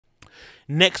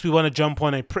Next, we want to jump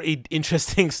on a pretty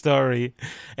interesting story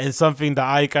and something that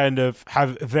I kind of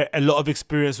have a lot of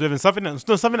experience with, and something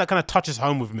that kind of touches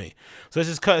home with me. So this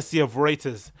is courtesy of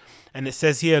Reuters, and it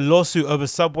says here lawsuit over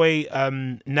Subway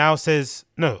now says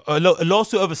no a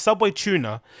lawsuit over Subway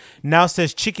tuna now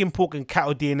says chicken, pork, and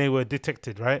cattle DNA were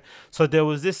detected. Right. So there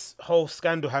was this whole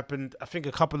scandal happened, I think,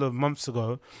 a couple of months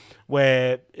ago,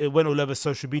 where it went all over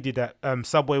social media that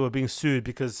Subway were being sued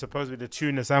because supposedly the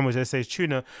tuna sandwich, they say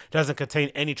tuna, doesn't contain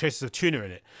any traces of tuna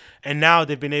in it. And now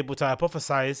they've been able to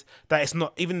hypothesize that it's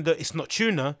not, even though it's not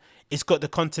tuna, it's got the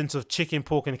contents of chicken,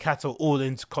 pork, and cattle all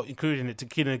including it to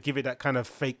kind of give it that kind of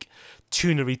fake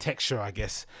tunery texture, I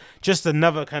guess. Just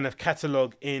another kind of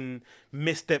catalogue in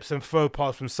missteps and faux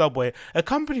pas from Subway, a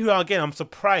company who, again, I'm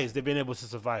surprised they've been able to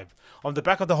survive. On the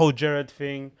back of the whole Jared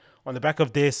thing, on the back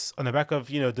of this, on the back of,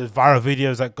 the viral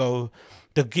videos that go,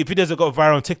 the videos that go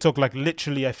viral on TikTok, like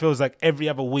literally, I feels like every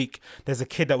other week there's a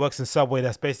kid that works in Subway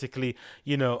that's basically,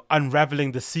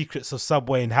 unraveling the secrets of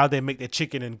Subway and how they make their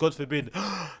chicken. And God forbid,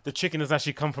 the chicken has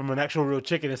actually come from an actual real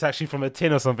chicken. It's actually from a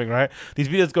tin or something, right? These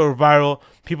videos go viral.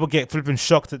 People get flipping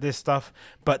shocked at this stuff,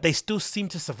 but they still seem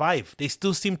to survive. They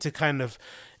still seem to kind of,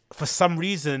 for some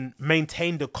reason,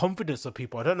 maintain the confidence of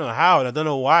people. I don't know how, and I don't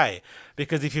know why.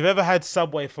 Because if you've ever had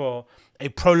Subway for a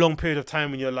prolonged period of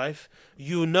time in your life,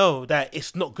 you know that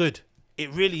it's not good. It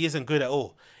really isn't good at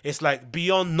all. It's like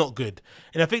beyond not good.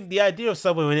 And I think the idea of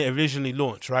Subway when it originally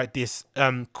launched, right, this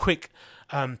quick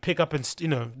pick up and,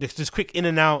 this quick in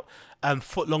and out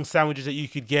foot long sandwiches that you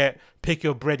could get, pick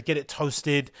your bread, get it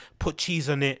toasted, put cheese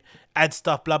on it, add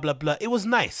stuff, blah, blah, blah. It was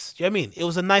nice. Do you know what I mean? It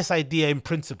was a nice idea in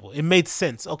principle. It made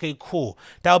sense. Okay, cool.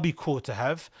 That would be cool to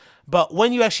have. But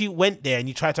when you actually went there and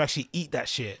you tried to actually eat that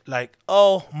shit, like,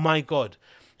 oh my God.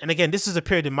 And again, this is a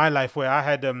period in my life where I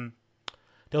had, there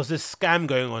was this scam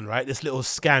going on, right? This little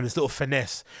scam, this little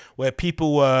finesse where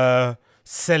people were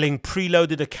selling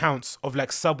preloaded accounts of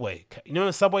like Subway. You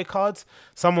know, Subway cards?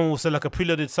 Someone will sell like a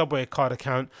preloaded Subway card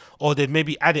account, or they'd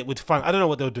maybe add it with fun. I don't know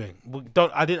what they were doing.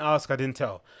 I didn't ask, I didn't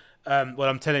tell. What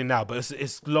I'm telling now, but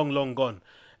it's long gone.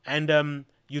 And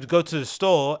you'd go to the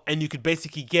store and you could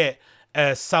basically get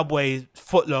a Subway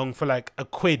footlong for like a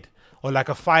quid or like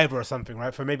a fiver or something,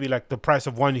 right? For maybe like the price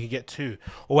of one, you could get two,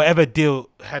 or whatever deal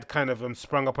had kind of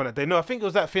sprung up on that day. No, I think it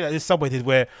was that thing that this Subway did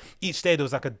where each day there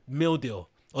was like a meal deal,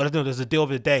 or I don't know, there's a deal of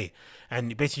the day,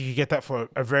 and basically you get that for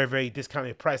a very, very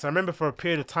discounted price. I remember for a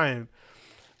period of time,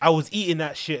 I was eating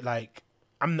that shit like,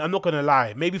 I'm not gonna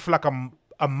lie, maybe for like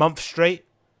a month straight.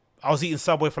 I was eating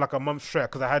Subway for like a month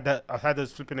straight because I had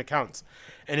those flipping accounts.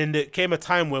 And then there came a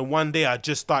time when one day I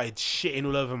just started shitting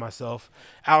all over myself,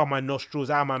 out of my nostrils,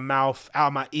 out of my mouth, out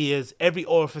of my ears, every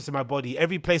orifice in my body,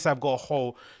 every place I've got a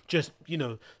hole, just,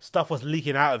 stuff was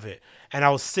leaking out of it. And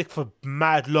I was sick for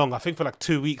mad long, I think for like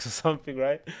 2 weeks or something,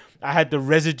 right? I had the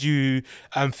residue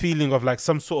feeling of like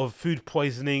some sort of food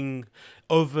poisoning,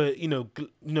 over,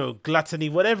 gluttony,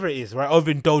 whatever it is, right?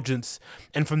 Overindulgence.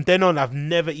 And from then on, I've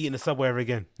never eaten a Subway ever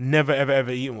again. Never, ever,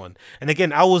 ever eaten one. And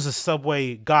again, I was a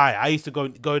Subway guy. I used to go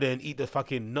there and eat the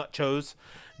fucking nachos,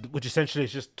 which essentially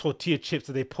is just tortilla chips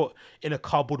that they put in a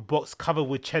cardboard box covered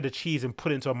with cheddar cheese and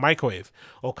put into a microwave,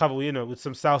 or cover, with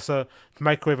some salsa,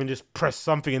 microwave, and just press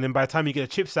something. And then by the time you get the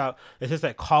chips out, it's just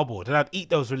like cardboard. And I'd eat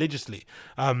those religiously.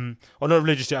 Or not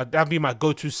religiously, that'd be my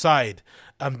go-to side.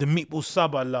 The meatball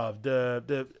sub I love,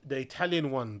 the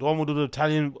Italian one, the one with the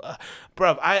Italian,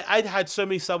 bruv. I'd had so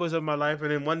many Subways in my life,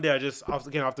 and then one day I just,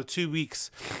 after 2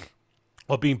 weeks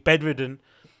of being bedridden,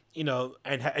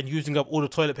 and using up all the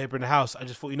toilet paper in the house, I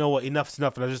just thought, you know what, enough's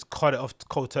enough, and I just cut it off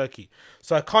cold turkey.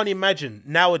 So I can't imagine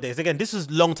nowadays. Again, this was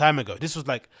a long time ago. This was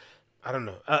like, I don't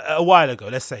know, a while ago,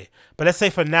 let's say. But let's say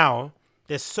for now,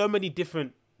 there's so many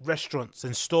different restaurants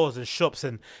and stores and shops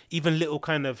and even little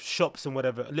kind of shops and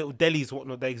whatever, little delis,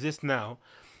 whatnot, that exist now.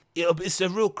 It's a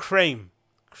real crime.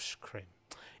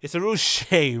 It's a real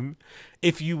shame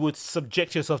if you would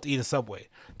subject yourself to eating Subway,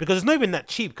 because it's not even that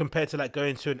cheap compared to like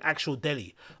going to an actual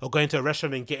deli or going to a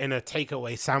restaurant and getting a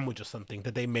takeaway sandwich or something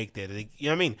that they make there. You know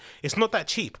what I mean? It's not that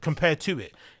cheap compared to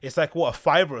it. It's like what, a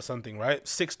fiver or something, right?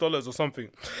 $6 or something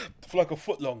for like a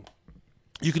foot long.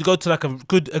 You could go to like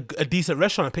a decent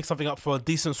restaurant and pick something up for a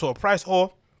decent sort of price,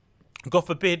 or God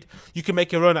forbid, you can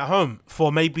make your own at home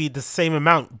for maybe the same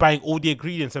amount, buying all the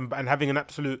ingredients and having an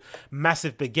absolute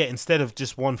massive baguette instead of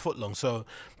just 1 foot long. So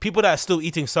people that are still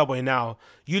eating Subway now,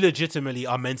 you legitimately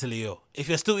are mentally ill. If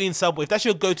you're still eating Subway, if that's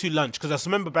your go-to lunch, because I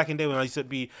remember back in the day when I used to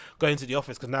be going to the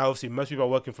office, because now obviously most people are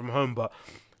working from home, but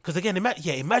because again,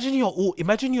 imagine you're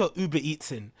Uber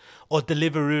Eatsing or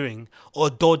Deliverooing or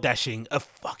Door Dashing a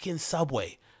fucking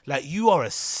Subway. Like, you are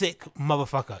a sick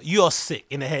motherfucker. You are sick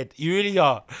in the head. You really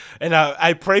are. And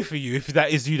I pray for you if that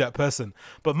is you, that person.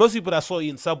 But most people that saw you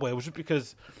in Subway was just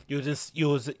because you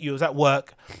was at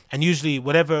work, and usually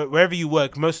wherever you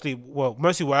work, mostly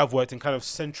where I've worked in kind of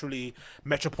centrally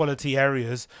metropolitan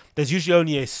areas, there's usually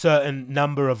only a certain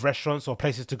number of restaurants or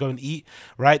places to go and eat,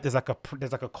 right? There's like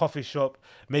a coffee shop,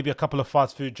 maybe a couple of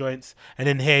fast food joints, and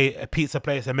then here a pizza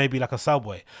place, and maybe like a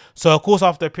Subway. So of course,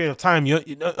 after a period of time,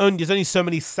 there's only so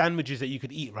many sandwiches that you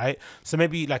could eat, right? So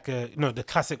maybe like the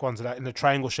classic ones like in the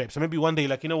triangle shape. So maybe one day,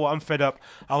 like, you know what, I'm fed up,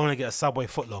 I want to get a Subway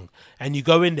footlong, and you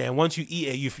go in there, and once you eat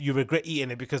it, you regret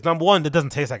eating it, because number one, it doesn't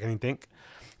taste like anything.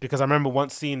 Because I remember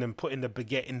once seeing them putting the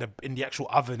baguette in the actual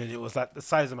oven, and it was like the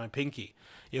size of my pinky.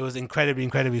 It was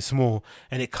incredibly small,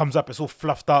 and it comes up, it's all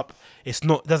fluffed up.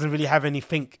 Doesn't really have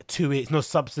anything to it. It's no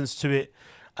substance to it.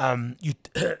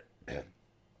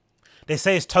 They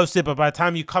say it's toasted, but by the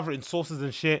time you cover it in sauces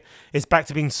and shit, it's back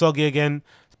to being soggy again.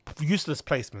 Useless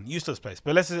placement.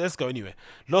 But let's go anyway.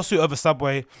 Lawsuit over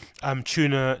Subway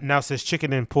tuna now says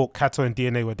chicken and pork, cattle, and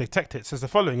DNA were detected. It says the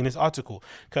following in this article,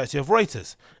 courtesy of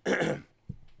Reuters.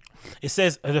 It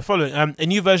says the following: a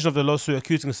new version of the lawsuit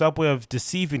accusing Subway of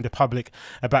deceiving the public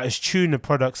about its tuna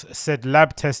products said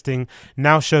lab testing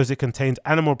now shows it contains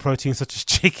animal protein such as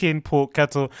chicken, pork,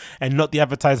 cattle, and not the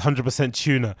advertised 100%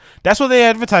 tuna. That's what they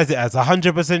advertised it as,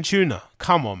 100% tuna.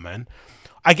 Come on, man.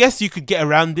 I guess you could get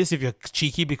around this if you're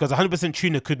cheeky, because 100%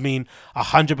 tuna could mean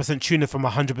 100% tuna from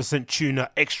 100%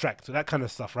 tuna extract, so that kind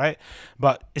of stuff, right?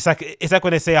 But it's like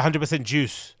when they say 100%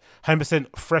 juice,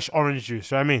 100% fresh orange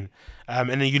juice, right? I mean, and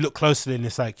then you look closely and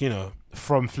it's like,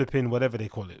 from flipping whatever they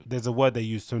call it. There's a word they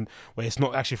use where it's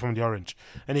not actually from the orange.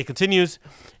 And it continues.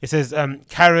 It says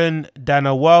Karen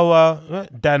Danaowa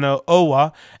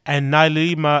and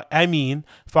Nailima Amin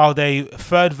filed a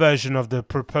third version of the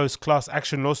proposed class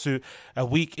action lawsuit a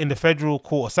week in the federal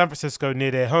court of San Francisco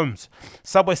near their homes.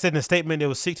 Subway said in a statement it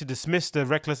will seek to dismiss the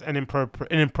reckless and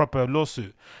improper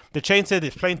lawsuit. The chain said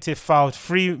its plaintiff filed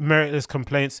 3 meritless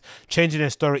complaints, changing their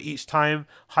story each time.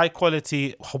 High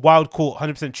quality, wild caught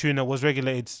 100% tuna was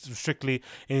regulated strictly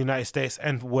in the United States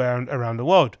and around the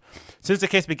world. Since the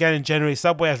case began in January,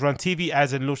 Subway has run TV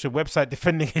ads and launched a website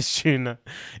defending its tuna.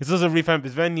 It's also revamped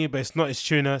its venue, but it's not its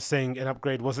tuna, saying an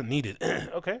upgrade wasn't needed.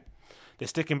 Okay. They're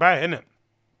sticking by it, innit?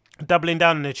 Doubling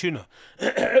down on their tuna.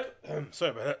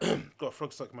 Sorry about that. Got a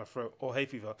frog stuck in my throat, or hay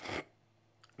fever.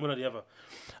 One or the other.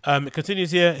 It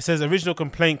continues here. It says original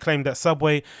complaint claimed that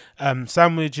Subway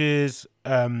sandwiches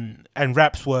and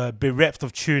wraps were bereft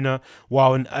of tuna,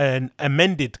 while an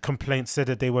amended complaint said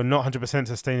that they were not 100%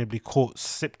 sustainably caught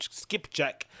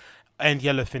skipjack and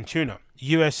yellowfin tuna.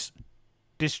 U.S.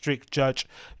 District Judge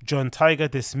John Tiger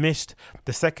dismissed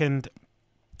the second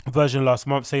version last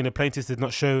month, saying the plaintiffs did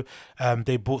not show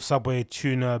they bought Subway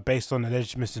tuna based on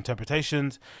alleged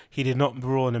misinterpretations. He did not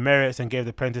rule on the merits and gave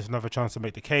the plaintiffs another chance to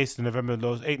make the case. The November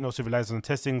 8 lawsuit relies on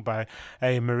testing by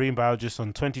a marine biologist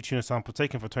on 20 tuna samples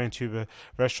taken from 22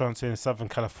 restaurants in Southern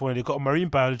California. They got a marine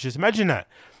biologist. Imagine that.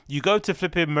 You go to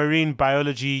flipping Marine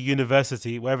Biology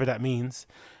University, wherever that means,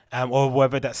 or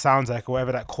whatever that sounds like, or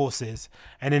whatever that course is.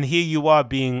 And then here you are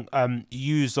being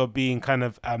used or being kind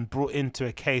of brought into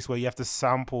a case where you have to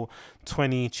sample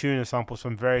 20 tuna samples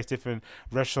from various different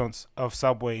restaurants of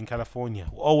Subway in California.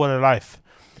 Oh, what a life.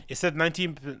 It said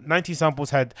 19 samples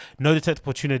had no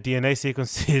detectable tuna DNA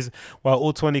sequences, while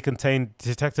all 20 contained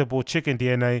detectable chicken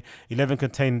DNA, 11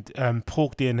 contained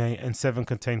pork DNA, and 7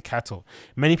 contained cattle.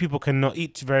 Many people cannot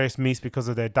eat various meats because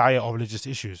of their diet or religious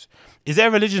issues. Is there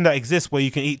a religion that exists where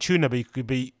you can eat tuna, but you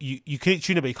can eat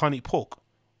tuna, but you can't eat pork?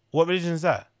 What religion is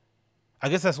that? I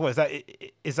guess that's what is that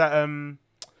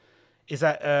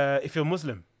if you're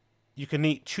Muslim, you can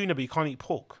eat tuna, but you can't eat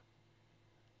pork.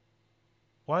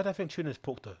 Why do I think tuna is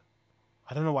pork though?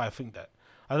 I don't know why I think that.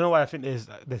 I don't know why I think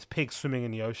there's pigs swimming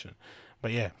in the ocean.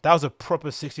 But yeah, that was a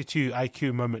proper 62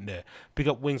 IQ moment there. Big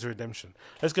up Wings of Redemption.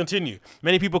 Let's continue.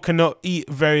 Many people cannot eat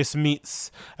various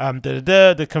meats.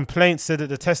 The complaint said that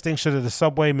the testing showed that the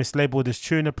Subway mislabeled its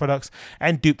tuna products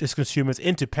and duped its consumers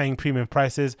into paying premium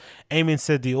prices. Amin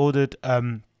said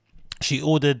she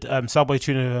ordered Subway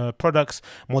tuna products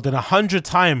more than 100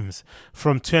 times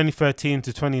from 2013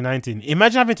 to 2019.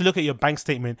 Imagine having to look at your bank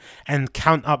statement and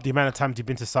count up the amount of times you've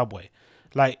been to Subway.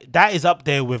 Like, that is up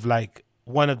there with like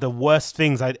one of the worst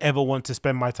things I'd ever want to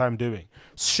spend my time doing.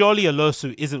 Surely a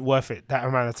lawsuit isn't worth it, that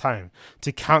amount of time,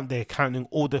 to count there, counting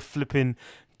all the flipping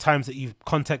times that you've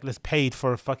contactless paid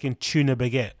for a fucking tuna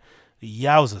baguette.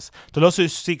 Yowzers. The lawsuit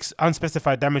seeks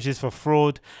unspecified damages for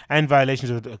fraud and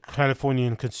violations of the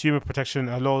Californian consumer protection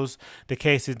laws. The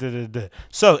case is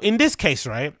So in this case,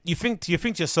 right, you think to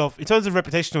yourself, in terms of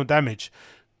reputational damage,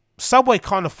 Subway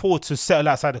can't afford to settle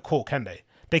outside the court, can they?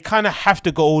 They kind of have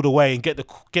to go all the way and get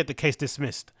the case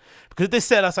dismissed. Because if they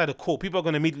settle outside the court, people are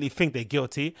going to immediately think they're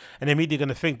guilty, and they're immediately going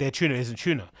to think their tuna isn't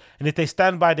tuna. And if they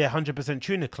stand by their 100%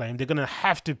 tuna claim, they're going to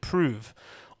have to prove,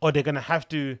 or they're going to have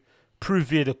to prove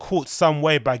via the court some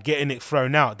way by getting it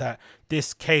thrown out that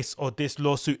this case or this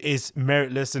lawsuit is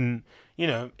meritless and, you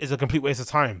know, is a complete waste of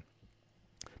time.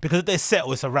 Because if they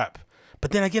settle, it's a wrap.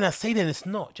 But then again, I say then it's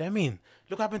not. Do you know what I mean?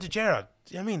 Look what happened to Gerard.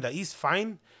 Do you know what I mean? Like, he's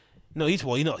fine. No, he's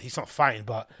not fine,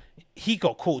 but he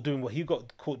got caught doing what he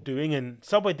got caught doing, and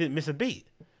Subway didn't miss a beat.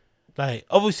 Like,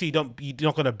 obviously, you're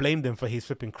not going to blame them for his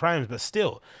flipping crimes, but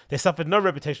still, they suffered no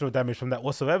reputational damage from that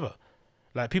whatsoever.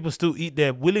 Like, people still eat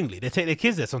there willingly. They take their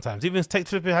kids there sometimes. Even take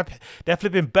their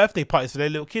flipping birthday parties for their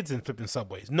little kids in flipping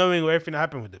Subways, knowing everything that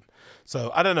happened with them.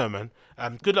 So, I don't know, man.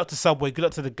 Good luck to Subway. Good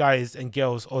luck to the guys and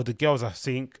girls, or the girls, I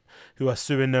think, who are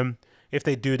suing them. If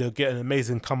they do, they'll get an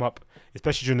amazing come up,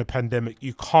 especially during the pandemic.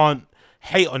 You can't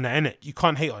hate on that, innit? You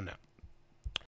can't hate on that.